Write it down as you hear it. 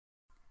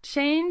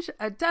change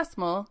a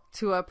decimal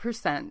to a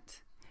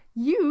percent.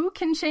 You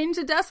can change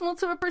a decimal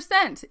to a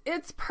percent.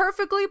 It's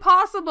perfectly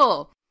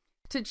possible.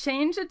 To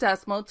change a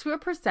decimal to a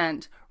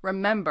percent,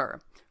 remember,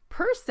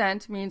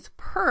 percent means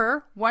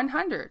per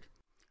 100.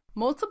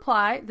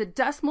 Multiply the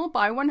decimal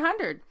by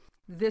 100.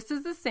 This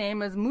is the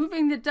same as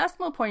moving the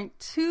decimal point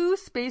 2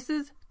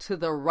 spaces to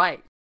the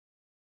right.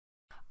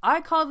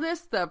 I call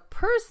this the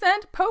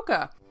percent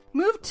polka.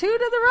 Move 2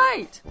 to the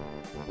right.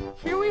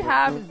 Here we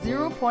have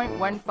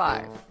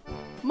 0.15.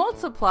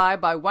 Multiply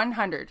by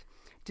 100.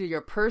 Do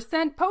your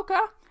percent polka.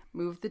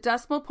 Move the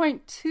decimal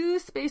point 2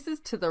 spaces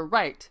to the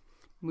right.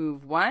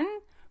 Move 1,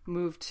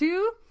 move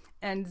 2,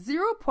 and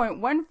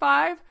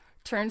 0.15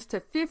 turns to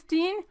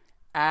 15.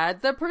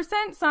 Add the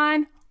percent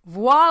sign.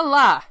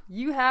 Voila!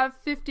 You have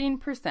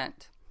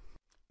 15%.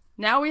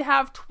 Now we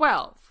have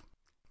 12.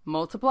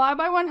 Multiply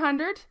by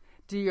 100.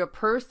 Do your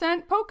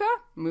percent polka.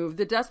 Move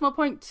the decimal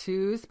point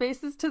 2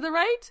 spaces to the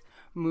right.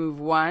 Move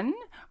 1,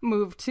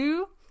 move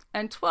 2,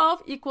 and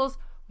 12 equals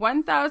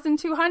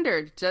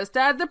 1,200. Just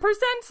add the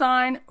percent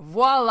sign.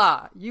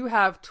 Voila! You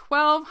have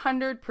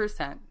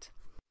 1,200%.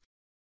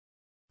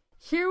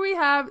 Here we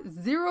have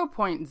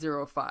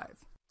 0.05.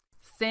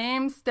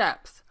 Same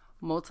steps.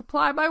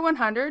 Multiply by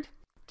 100.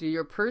 Do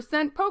your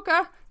percent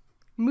polka.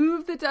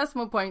 Move the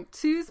decimal point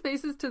 2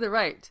 spaces to the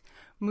right.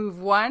 Move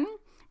 1,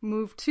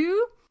 move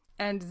 2,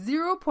 and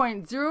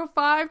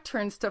 0.05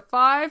 turns to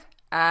 5.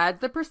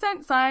 Add the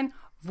percent sign.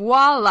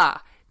 Voila!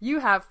 You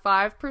have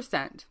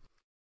 5%.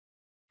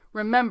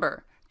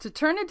 Remember, to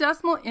turn a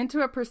decimal into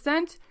a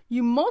percent,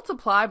 you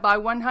multiply by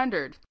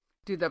 100.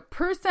 Do the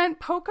percent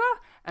polka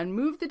and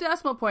move the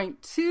decimal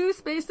point 2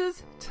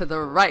 spaces to the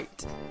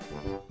right.